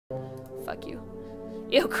Fuck you.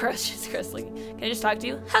 Ew, crush. It's gross looking. Can I just talk to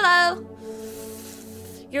you? Hello!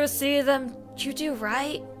 You'll see them. You do,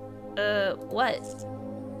 right? What?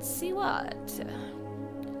 See what?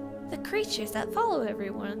 The creatures that follow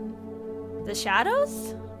everyone. The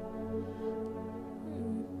shadows?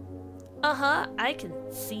 Uh-huh, I can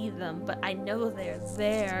see them, but I know they're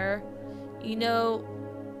there. You know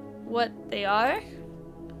what they are?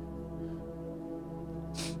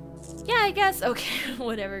 Yeah, I guess. Okay,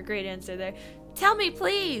 whatever. Great answer there. Tell me,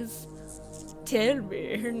 please. Tell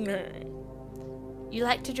me. You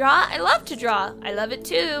like to draw? I love to draw. I love it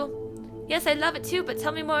too. Yes, I love it too, but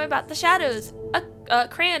tell me more about the shadows. A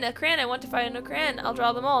crayon. I want to find a crayon. I'll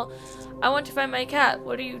draw them all. I want to find my cat.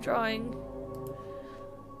 What are you drawing?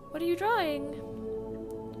 What are you drawing?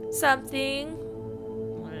 Something.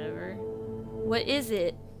 Whatever. What is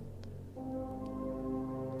it?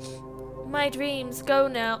 My dreams. Go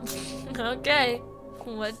now. Okay.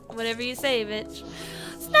 Whatever you say, bitch.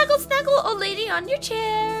 Snuggle, snuggle, old lady on your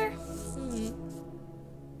chair.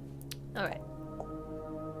 Alright.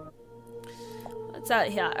 What's out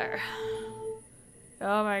here?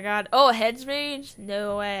 Oh my god. Oh, a heads maze?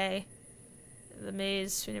 No way. The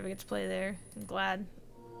maze. We never get to play there. I'm glad.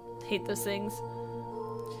 Hate those things.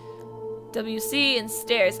 WC and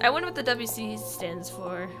stairs. I wonder what the WC stands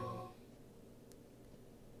for.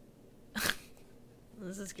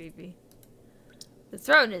 This is creepy. The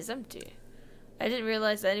throne is empty. I didn't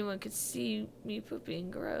realize that anyone could see me pooping.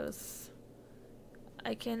 Gross.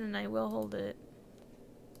 I can and I will hold it.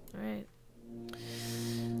 Alright.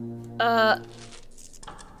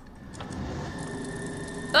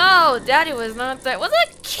 Oh, Daddy was not there. What's a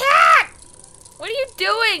cat? What are you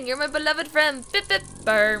doing? You're my beloved friend. Bip bip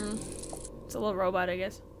burm. It's a little robot, I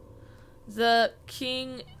guess. The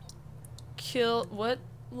king what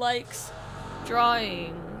likes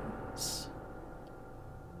drawings.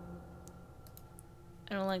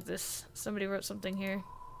 I don't like this. Somebody wrote something here.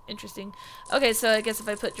 Interesting. Okay, so I guess if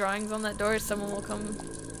I put drawings on that door, someone will come.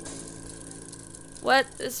 What?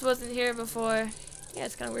 This wasn't here before. Yeah,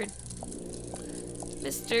 it's kind of weird.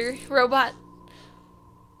 Mr. Robot.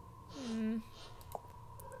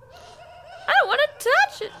 I don't want to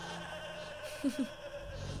touch it.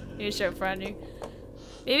 You're so friendly.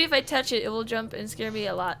 Maybe if I touch it, it will jump and scare me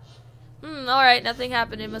a lot. Alright, nothing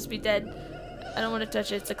happened. It must be dead. I don't want to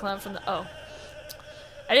touch it. It's a clown from the... Oh.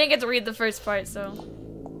 I didn't get to read the first part, so...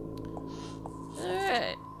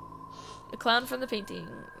 Alright. The clown from the painting.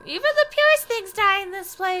 Even the purest things die in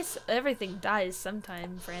this place. Everything dies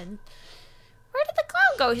sometime, friend. Where did the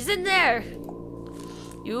clown go? He's in there.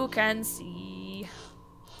 You can see.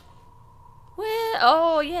 Well,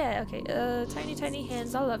 oh yeah, okay. Tiny, tiny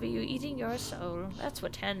hands all over you, eating your soul. That's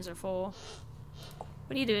what hands are for.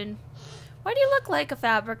 What are you doing? Why do you look like a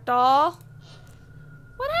fabric doll?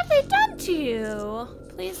 What have they done to you?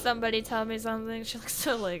 Please, somebody tell me something. She looks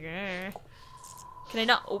so like, eh. Can I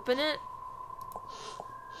not open it?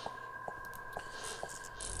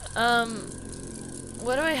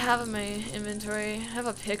 What do I have in my inventory? I have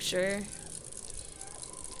a picture.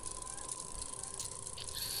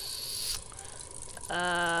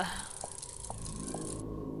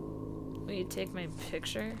 Will you take my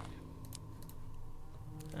picture?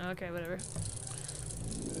 Okay, whatever.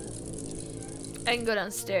 I can go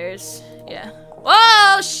downstairs. Yeah.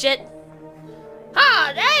 Whoa, shit!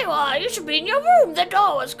 Ah, there you are! You should be in your room! The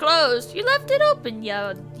door was closed! You left it open, you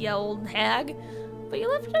old hag. But you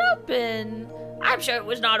left it open. I'm sure it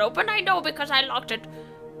was not open. I know because I locked it.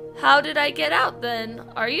 How did I get out then?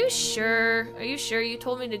 Are you sure? Are you sure? You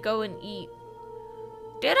told me to go and eat.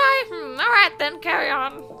 Did I? Alright then, carry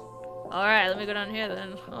on. Alright, let me go down here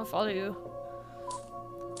then. I'll follow you.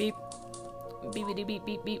 Beep. Beepity beep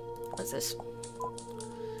beep beep. What's this?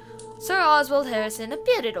 Sir Oswald Harrison, a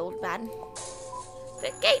bearded old man.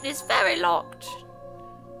 The gate is very locked.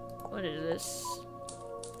 What is this?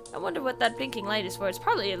 I wonder what that blinking light is for. It's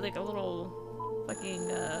probably like a little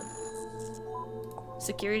fucking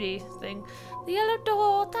security thing. The yellow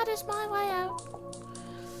door, that is my way out.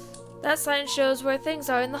 That sign shows where things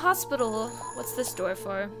are in the hospital. What's this door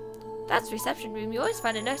for? That's reception room. You always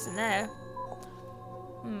find a nurse in there.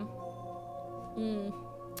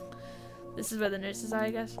 This is where the nurses are, I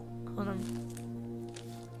guess. Hold on.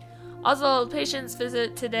 Oswald, patients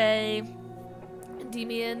visit today.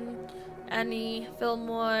 Demian, Annie,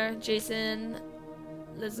 Fillmore, Jason,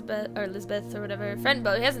 Elizabeth or whatever. Fran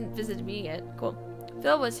Bow. He hasn't visited me yet. Cool.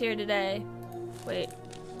 Phil was here today. Wait.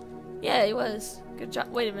 Yeah, he was. Good job.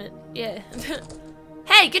 Wait a minute. Yeah.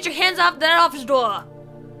 Hey, get your hands off that office door!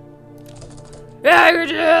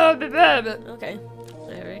 Okay.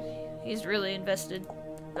 Whatever. He's really invested.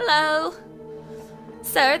 Hello.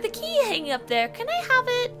 Sir, the key hanging up there. Can I have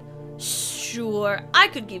it? Sure. I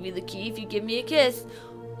could give you the key if you give me a kiss.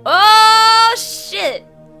 Oh, shit.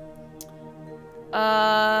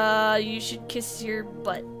 You should kiss your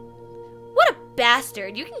butt. What a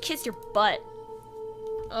bastard. You can kiss your butt.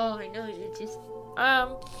 Oh, I know you just...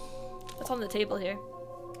 what's on the table here?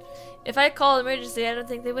 If I call emergency, I don't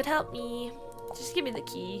think they would help me. Just give me the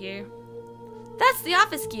key here. That's the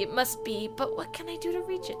office key, it must be. But what can I do to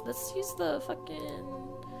reach it? Let's use the fucking...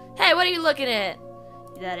 Hey, what are you looking at?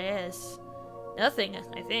 That is... Nothing,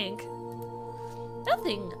 I think.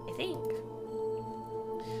 Nothing, I think.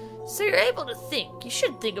 So you're able to think. You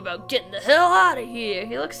should think about getting the hell out of here.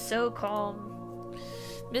 He looks so calm.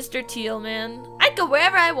 Mr. Teal, man. I'd go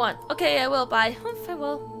wherever I want. Okay, I will. Bye. I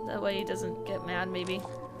will. That way he doesn't get mad, maybe.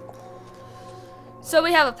 So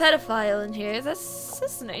we have a pedophile in here.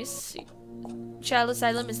 That's nice. Child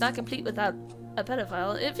asylum is not complete without a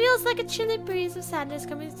pedophile. It feels like a chilly breeze of sadness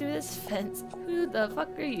coming through this fence. Who the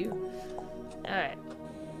fuck are you? Alright.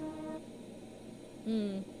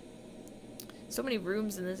 So many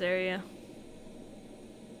rooms in this area.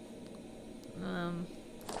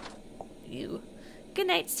 Ew. Good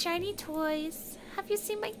night, shiny toys. Have you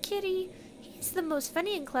seen my kitty? He's the most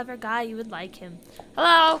funny and clever guy. You would like him.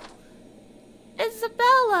 Hello?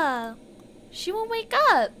 Isabella! She won't wake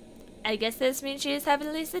up. I guess this means she is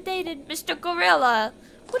heavily sedated. Mr. Gorilla,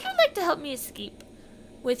 would you like to help me escape?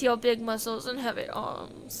 With your big muscles and heavy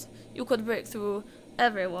arms, you could break through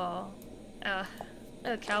every wall. A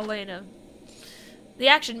cowboy and the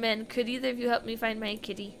action man, could either of you help me find my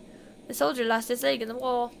kitty? The soldier lost his leg in the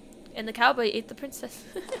wall, and the cowboy ate the princess.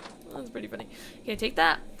 That's pretty funny. Can I take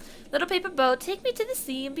that? Little paper boat, take me to the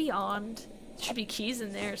sea and beyond. There should be keys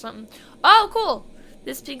in there or something. Oh, cool!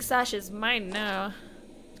 This pink sash is mine now.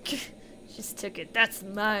 Just took it. That's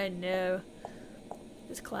mine now.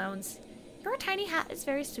 These clowns. Your tiny hat is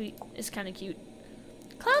very sweet. It's kind of cute.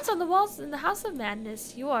 Clowns on the walls in the House of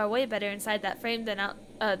Madness. You are way better inside that frame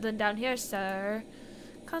than down here, sir.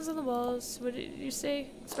 Clowns on the walls. What did you say?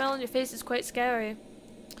 The smile on your face is quite scary.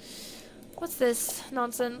 What's this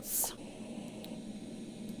nonsense?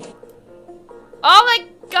 Oh my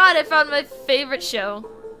god, I found my favorite show.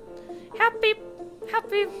 Happy.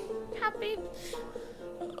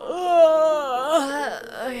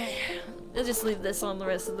 Okay. I'll just leave this on the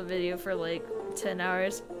rest of the video for like 10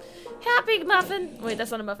 hours. Happy muffin. Wait,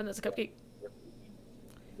 that's not a muffin, that's a cupcake.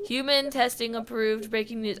 Human testing approved.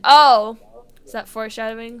 Breaking news. Oh! Is that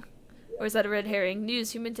foreshadowing? Or is that a red herring?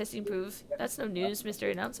 News. Human testing approved. That's no news,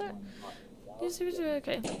 Mr. Announcer. News.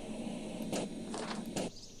 Okay.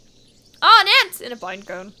 Oh, an ant! In a pine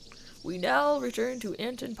cone. We now return to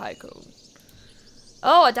Ant and Pine Cone.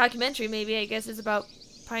 Oh, a documentary maybe. I guess it's about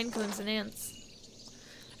pine cones and ants.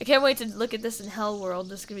 I can't wait to look at this in Hell World.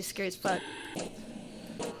 This is gonna be scary as fuck.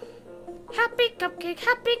 Happy cupcake,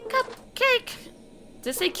 happy cupcake. Did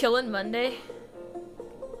it say Killin' Monday?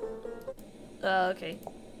 Okay.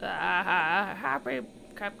 Happy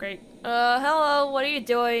cupcake. Hello, what are you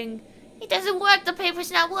doing? It doesn't work, the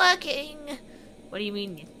paper's not working. What do you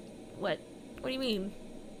mean? What do you mean?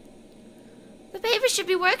 The paper should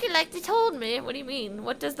be working like they told me. What do you mean?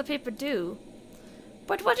 What does the paper do?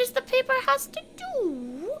 But what does the paper has to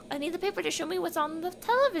do? I need the paper to show me what's on the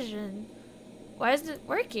television. Why isn't it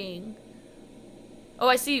working? Oh,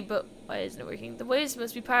 I see, but why isn't it working? The waves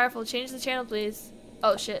must be powerful. Change the channel, please.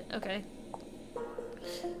 Oh, shit. Okay.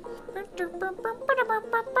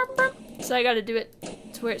 So I gotta do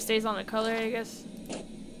it to where it stays on the color, I guess.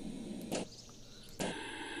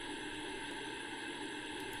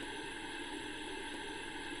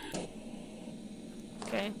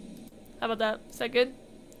 Okay. How about that? Is that good?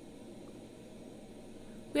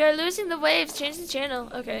 We are losing the waves. Change the channel.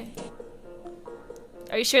 Okay.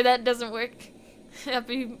 Are you sure that doesn't work?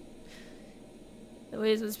 Happy. The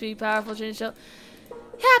waves must be powerful. Change the channel.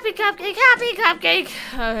 Happy cupcake. Happy cupcake.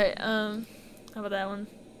 Alright. How about that one?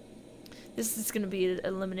 This is gonna be an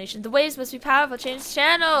elimination. The waves must be powerful. Change the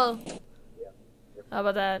channel. How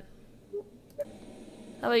about that?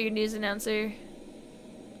 How about your news announcer?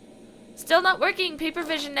 Still not working. Paper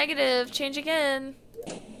vision negative. Change again.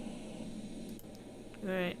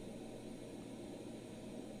 Alright.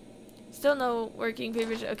 Still no working paper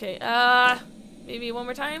vision. Okay. Maybe one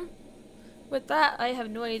more time? With that, I have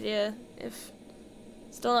no idea if...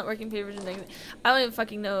 Still not working paper vision negative. I don't even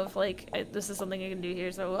fucking know if, like, this is something I can do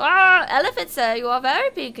here, so... Elephant, sir! You are very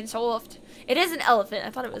pink and soft. It is an elephant. I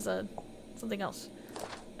thought it was, something else.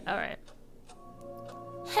 Alright.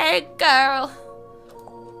 Hey, girl!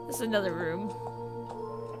 This is another room.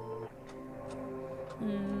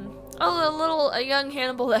 Oh, a young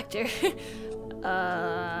Hannibal Lecter.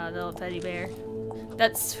 Little teddy bear.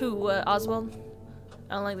 That's who, Oswald?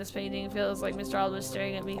 I don't like this painting. It feels like Mr. Oswald is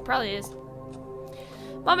staring at me. Probably is.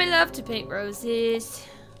 Mommy loved to paint roses.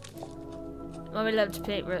 Mommy loved to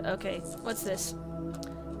paint okay, what's this?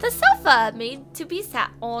 The sofa made to be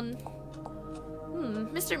sat on.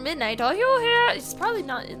 Mr. Midnight, are you here? He's probably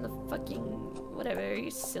not in the fucking whatever, you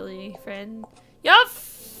silly friend. Yup,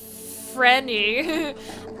 Franny.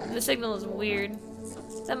 The signal is weird.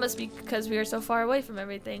 That must be because we are so far away from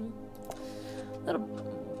everything.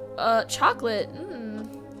 Little chocolate.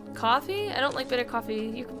 Coffee? I don't like bitter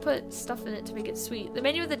coffee. You can put stuff in it to make it sweet. The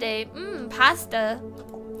menu of the day. Pasta.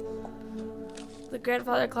 The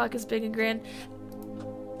grandfather clock is big and grand.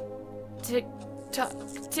 Tick tock,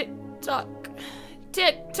 tick tock,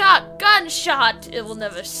 tick tock, gunshot! It will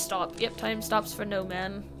never stop. Yep, time stops for no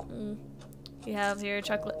man. We have here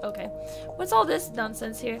chocolate. Okay. What's all this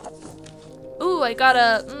nonsense here? Ooh, I got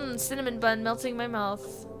a cinnamon bun melting in my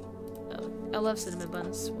mouth. Oh, I love cinnamon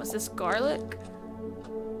buns. What's this? Garlic?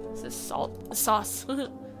 Is this salt? Sauce. A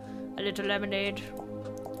little lemonade.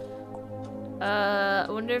 I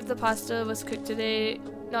wonder if the pasta was cooked today.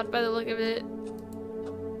 Not by the look of it.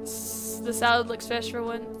 The salad looks fresh for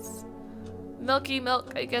once. Milky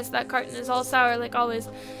milk. I guess that carton is all sour like always.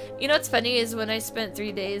 You know what's funny is when I spent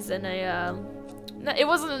 3 days and I, it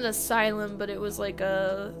wasn't an asylum, but it was like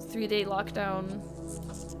a 3-day lockdown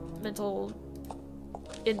mental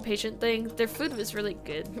inpatient thing. Their food was really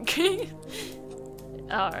good.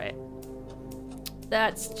 Alright.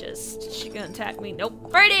 That's just... She gonna attack me?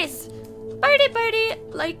 Nope. Birdies! Birdie, birdie!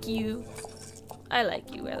 Like you. I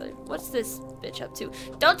like you, rather. What's this bitch up to?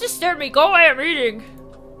 Don't disturb me! Go away, I'm eating!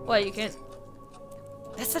 Well, you can't...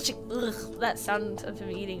 That's such a... Ugh, that sound of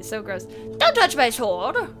him eating is so gross. Don't touch my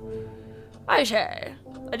sword! I say.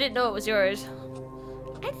 I didn't know it was yours.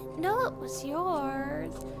 I didn't know it was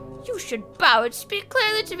yours. You should bow and speak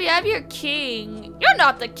clearly to me. I'm your king. You're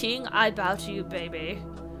not the king. I bow to you, baby.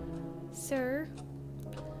 Sir?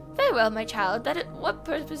 Very well, my child. What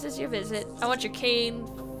purpose is your visit? I want your cane.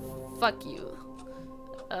 Fuck you.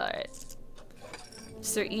 Alright.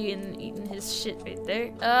 Sir Ian eating his shit right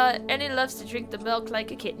there. Annie loves to drink the milk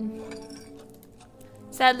like a kitten.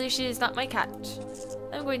 Sadly, she is not my cat.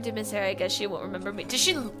 I'm going to miss her. I guess she won't remember me.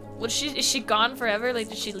 Is she gone forever? Like,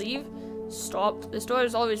 did she leave? Stop. This door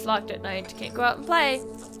is always locked at night. Can't go out and play.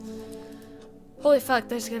 Holy fuck,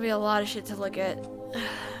 there's gonna be a lot of shit to look at.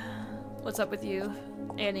 What's up with you,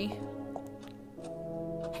 Annie?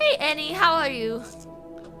 Hey, Annie, how are you?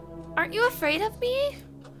 Aren't you afraid of me?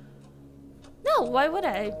 No, why would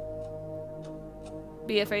I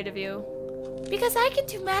be afraid of you? Because I can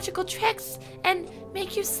do magical tricks and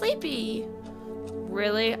make you sleepy.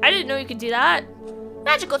 Really? I didn't know you could do that.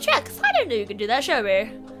 Magical tricks? I didn't know you could do that. Show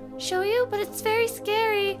me. Show you? But it's very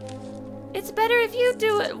scary. It's better if you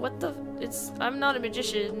do it. What the? I'm not a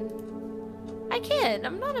magician. I can't.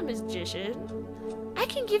 I'm not a magician. I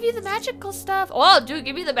can give you the magical stuff. Oh, dude,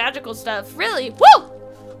 give me the magical stuff. Really? Woo!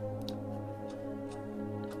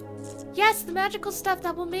 Yes, the magical stuff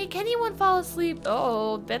that will make anyone fall asleep.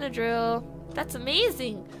 Oh, Benadryl. That's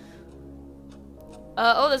amazing.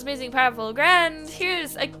 Oh, that's amazing, powerful, grand.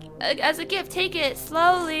 Here's as a gift. Take it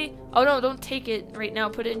slowly. Oh no, don't take it right now.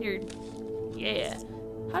 Put it in your. Yeah.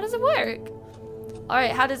 How does it work? All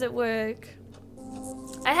right, how does it work?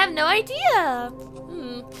 I have no idea.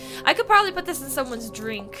 I could probably put this in someone's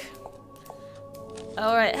drink.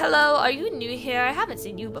 All right, hello. Are you new here? I haven't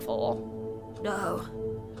seen you before. No.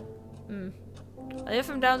 Are you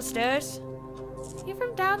from downstairs? You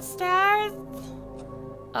from downstairs?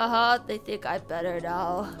 Uh-huh, they think I better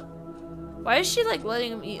now. Why is she like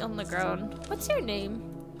letting him eat on the ground? What's your name?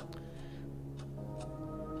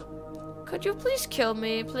 Could you please kill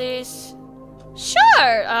me, please?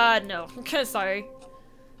 Sure! No. Sorry.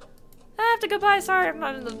 I have to go bye. Sorry, I'm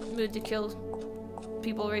not in the mood to kill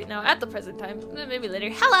people right now at the present time. Maybe later.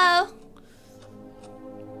 Hello!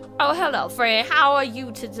 Oh, hello, Fran. How are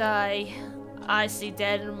you today? I see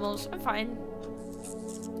dead animals. I'm fine.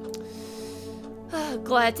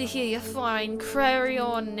 Glad to hear you're fine. Carry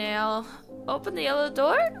on now. Open the yellow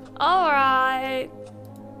door? Alright.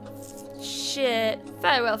 Shit.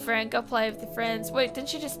 Very well, Frank. Go play with your friends. Wait,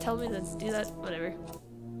 didn't you just tell me to do that? Whatever.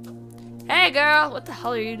 Hey, girl. What the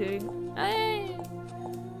hell are you doing? Hey.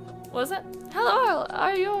 What was that? Hello.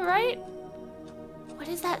 Are you alright? What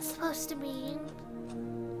is that supposed to mean?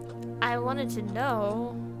 I wanted to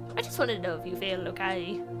know. I just wanted to know if you feel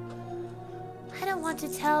okay. I don't want to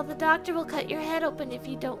tell. The doctor will cut your head open if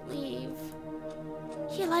you don't leave.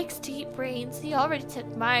 He likes to eat brains. He already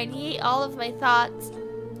took mine. He ate all of my thoughts.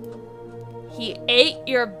 He ate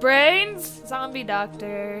your brains? Zombie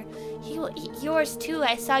doctor. He will eat yours too.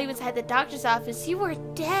 I saw you inside the doctor's office. You were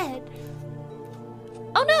dead.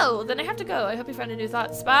 Oh no, then I have to go. I hope you find a new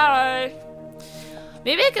thoughts. Bye.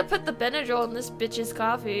 Maybe I could put the Benadryl in this bitch's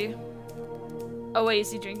coffee. Oh wait,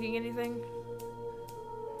 is he drinking anything?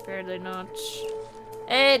 Apparently not.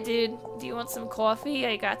 Hey dude, do you want some coffee?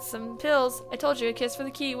 I got some pills. I told you, a kiss for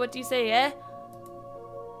the key. What do you say, eh?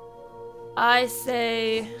 I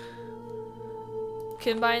say...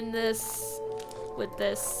 combine this with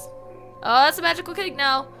this. Oh, that's a magical cake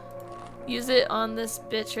now. Use it on this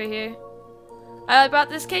bitch right here. I brought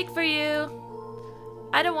this cake for you.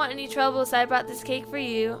 I don't want any trouble, so I brought this cake for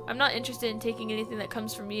you. I'm not interested in taking anything that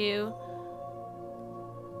comes from you.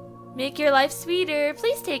 Make your life sweeter.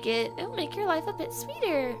 Please take it. It'll make your life a bit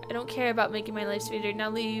sweeter. I don't care about making my life sweeter. Now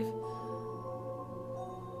leave.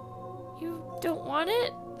 You don't want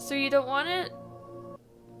it? So you don't want it?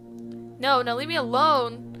 No, now leave me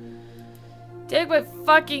alone. Take my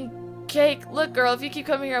fucking cake. Look, girl, if you keep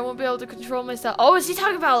coming here, I won't be able to control myself. Oh, is he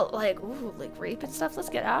talking about, like, ooh, like rape and stuff? Let's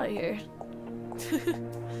get out of here.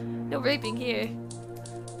 No raping here.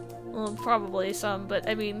 Well, probably some, but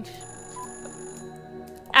I mean...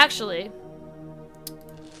 Actually...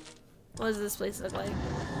 What does this place look like?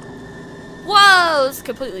 Whoa! It's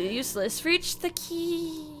completely useless. Reach the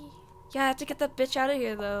key. Yeah, I have to get that bitch out of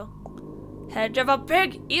here, though. Head of a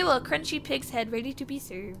pig! Ew, a crunchy pig's head ready to be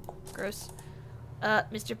served. Gross.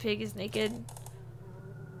 Mr. Pig is naked.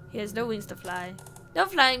 He has no wings to fly. No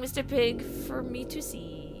flying, Mr. Pig, for me to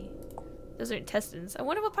see. Those are intestines. I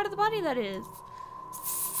wonder what part of the body that is.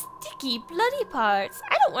 Sticky, bloody parts.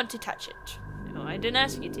 I don't want to touch it. No, I didn't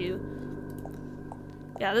ask you to.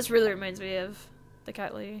 Yeah, this really reminds me of the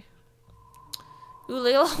cat lady. Ooh,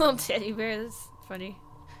 little teddy bear. That's funny.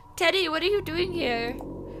 Teddy, what are you doing here?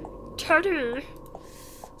 Teddy.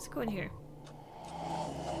 Let's go in here.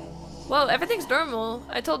 Whoa, everything's normal.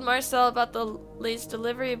 I told Marcel about the late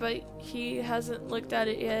delivery, but he hasn't looked at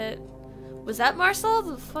it yet. Was that Marcel,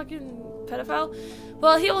 the fucking pedophile?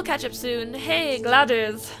 Well, he will catch up soon. Hey,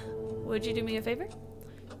 Gladys. Would you do me a favor?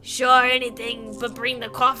 Sure, anything, but bring the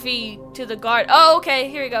coffee to the guard. Oh, okay,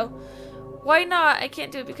 here we go. Why not? I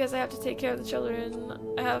can't do it because I have to take care of the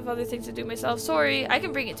children. I have other things to do myself. Sorry, I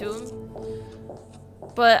can bring it to him.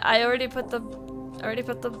 But I already put the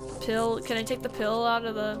pill. Can I take the pill out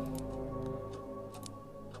of the...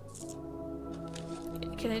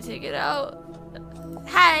 Can I take it out?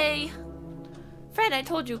 Hi! Fran, I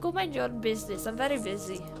told you, go mind your own business. I'm very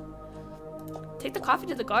busy. Take the coffee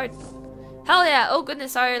to the guard. Hell yeah! Oh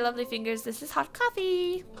goodness, sorry, lovely fingers. This is hot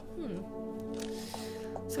coffee.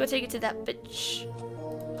 Let's go take it to that bitch.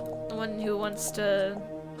 The one who wants to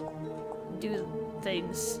do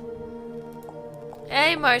things.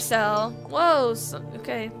 Hey, Marcel. Whoa.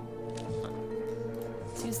 Okay.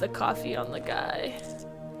 Let's use the coffee on the guy.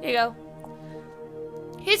 Here you go.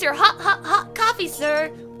 Here's your hot coffee, sir.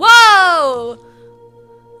 Whoa.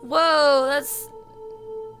 Whoa. That's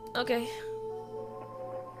okay.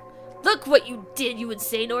 Look what you did, you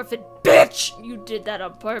insane orphan bitch! You did that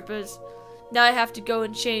on purpose. Now I have to go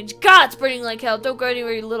and change. God, it's burning like hell. Don't go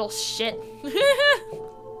anywhere, you little shit. Look at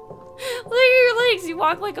your legs. You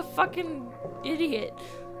walk like a fucking idiot.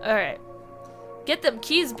 Alright. Get them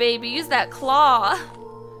keys, baby. Use that claw.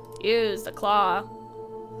 Use the claw.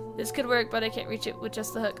 This could work, but I can't reach it with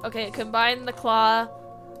just the hook. Okay, combine the claw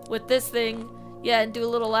with this thing. Yeah, and do a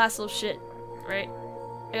little lasso shit. Right?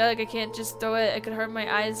 I can't just throw it. I could hurt my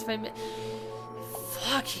eyes if I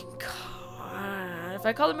fucking God. If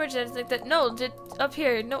I call emergency like that. No, up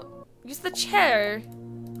here. No. Use the chair.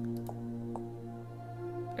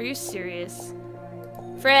 Are you serious?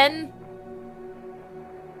 Friend?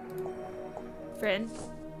 Friend?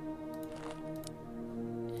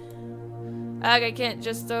 I can't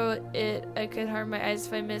just throw it. I could harm my eyes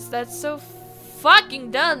if I miss. That's so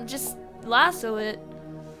fucking dumb. Just lasso it.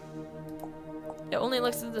 It only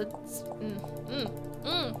looks at the...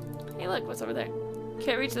 Hey, look, what's over there?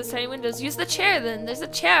 Can't reach those tiny windows. Use the chair, then. There's a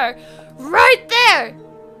chair right there!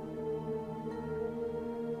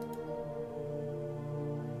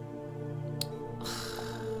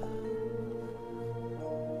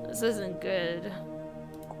 This isn't good.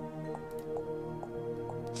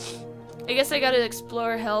 I guess I gotta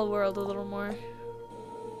explore Hell World a little more.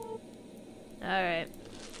 Alright.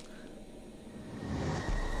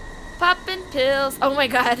 Popping pills. Oh my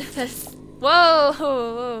god. That's... Whoa,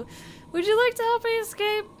 whoa. Would you like to help me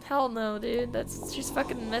escape? Hell no, dude. She's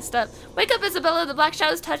fucking messed up. Wake up, Isabella. The black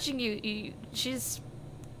shadow's touching you. She's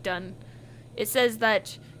done. It says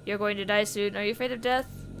that you're going to die soon. Are you afraid of death?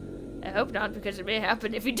 I hope not, because it may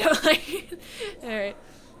happen if you die. Alright.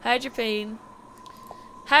 Hide your pain.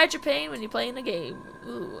 Hide your pain when you're playing the game.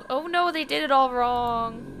 Ooh. Oh no, they did it all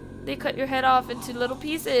wrong. They cut your head off into little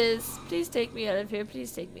pieces. Please take me out of here.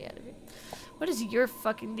 Please take me out of here. What is your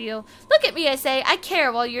fucking deal? Look at me, I say. I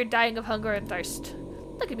care while you're dying of hunger and thirst.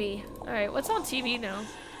 Look at me. Alright, what's on TV now?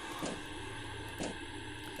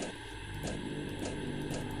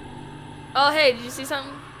 Oh, hey, did you see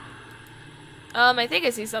something? I think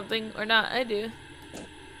I see something. Or not. I do.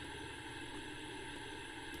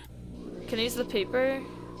 Can I use the paper?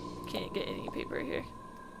 Can't get any paper here.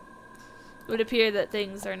 It would appear that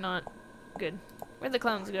things are not good. Where'd the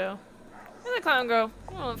clowns go? Where'd the clown go?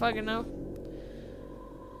 I don't fucking know.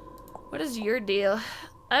 What is your deal?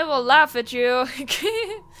 I will laugh at you.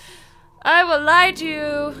 I will lie to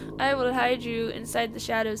you. I will hide you inside the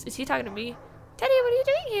shadows. Is he talking to me? Teddy, what are you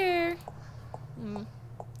doing here?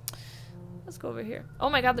 Let's go over here. Oh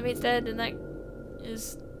my god, the mate's dead, and that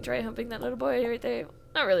is dry humping that little boy right there.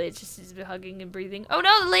 Not really, it's just he's hugging and breathing. Oh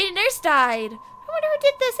no, the lady nurse died! I wonder who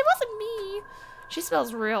did this. It wasn't me. She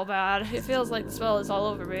smells real bad. It feels like the smell is all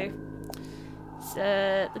over me.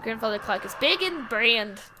 The grandfather clock is big and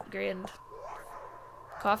grand.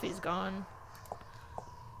 Coffee's gone.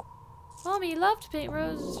 Mommy loved to paint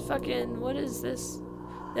roses. Fucking, what is this?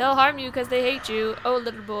 They'll harm you because they hate you. Oh,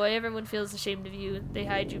 little boy, everyone feels ashamed of you. They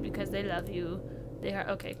hide you because they love you.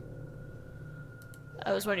 Okay.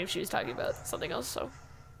 I was wondering if she was talking about something else, so.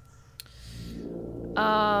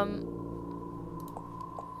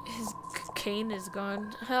 His cane is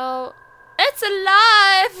gone. Hell, it's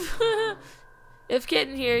alive! If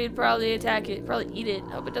Kitten here, you'd probably attack it, probably eat it.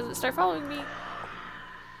 Hope it doesn't start following me.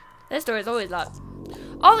 This door is always locked.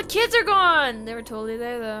 All the kids are gone! They were totally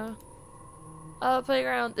there, though. Oh,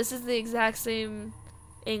 playground. This is the exact same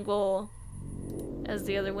angle as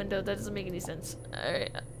the other window. That doesn't make any sense.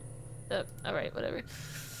 Alright. Alright, whatever.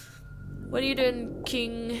 What are you doing,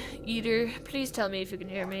 King Eater? Please tell me if you can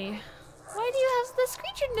hear me. Why do you have this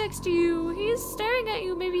creature next to you? He's staring at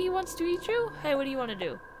you. Maybe he wants to eat you? Hey, what do you want to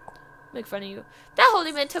do? Make fun of you. That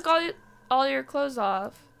holy man took all your clothes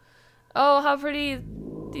off. Oh, how pretty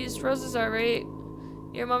these roses are, right?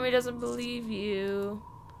 Your mommy doesn't believe you.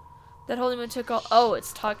 That holy man took all— oh,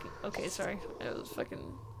 it's talking. Okay, sorry. It was fucking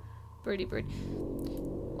birdie bird.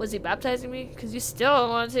 Was he baptizing me? Because you still don't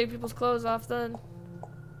want to take people's clothes off then.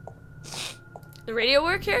 The radio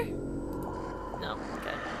work here? No,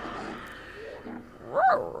 okay.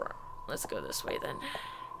 Let's go this way then.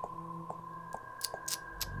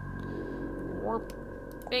 Warp.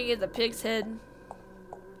 Gonna get the pig's head.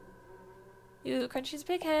 You Crunchy's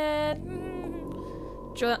pig head.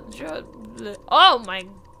 Oh my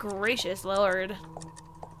gracious lord.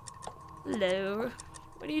 Hello.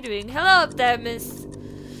 What are you doing? Hello up there, miss.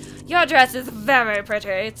 Your dress is very pretty.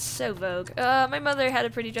 It's so vogue. My mother had a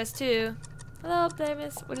pretty dress too. Hello up there,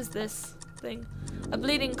 miss. What is this thing? A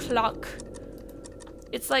bleeding clock.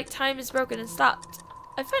 It's like time is broken and stopped.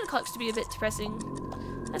 I find clocks to be a bit depressing.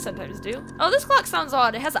 I sometimes do. Oh, this clock sounds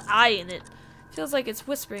odd. It has an eye in it. Feels like it's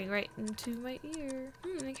whispering right into my ear.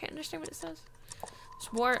 I can't understand what it says.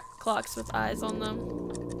 There's more clocks with eyes on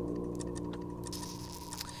them.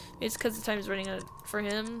 It's because the time is running out for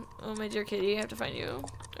him. Oh, my dear kitty, I have to find you.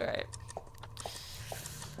 Alright.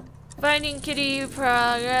 Finding kitty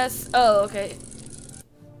progress. Oh, okay.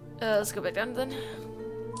 Let's go back down then.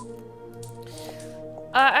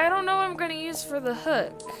 I don't know what I'm gonna use for the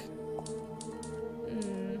hook.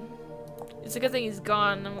 It's a good thing he's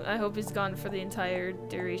gone. I hope he's gone for the entire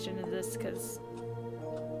duration of this, because...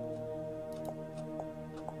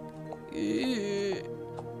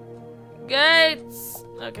 Gates!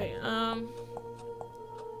 Okay,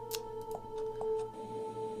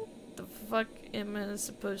 the fuck am I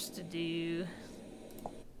supposed to do?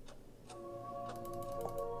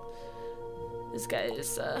 This guy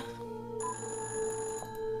is,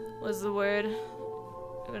 what's the word?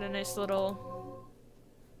 Got a nice little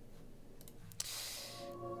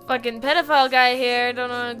fucking pedophile guy here. I don't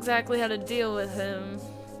know exactly how to deal with him.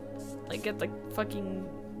 Like, get the fucking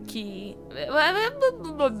key. I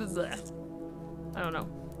don't know.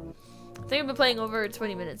 I think I've been playing over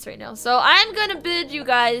 20 minutes right now. So I'm gonna bid you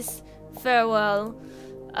guys farewell.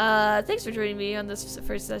 Thanks for joining me on this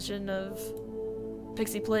first session of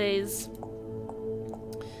Pixie Plays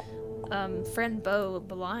Fran Bow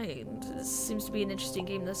Blind. This seems to be an interesting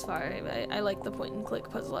game thus far. I like the point and click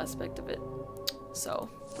puzzle aspect of it. So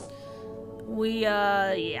we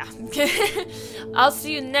yeah. I'll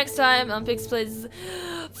see you next time on Pixie Plays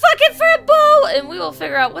fucking Fran Bow, and we will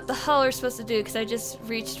figure out what the hell we're supposed to do, because I just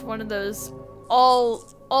reached one of those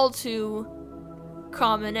all too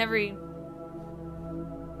common every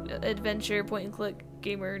adventure point and click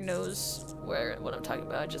gamer knows what I'm talking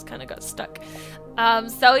about. I just kind of got stuck.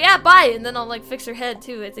 So yeah, bye, and then I'll like fix her head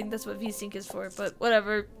too. I think that's what VSync is for, but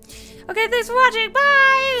whatever. Okay, thanks for watching.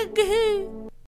 Bye.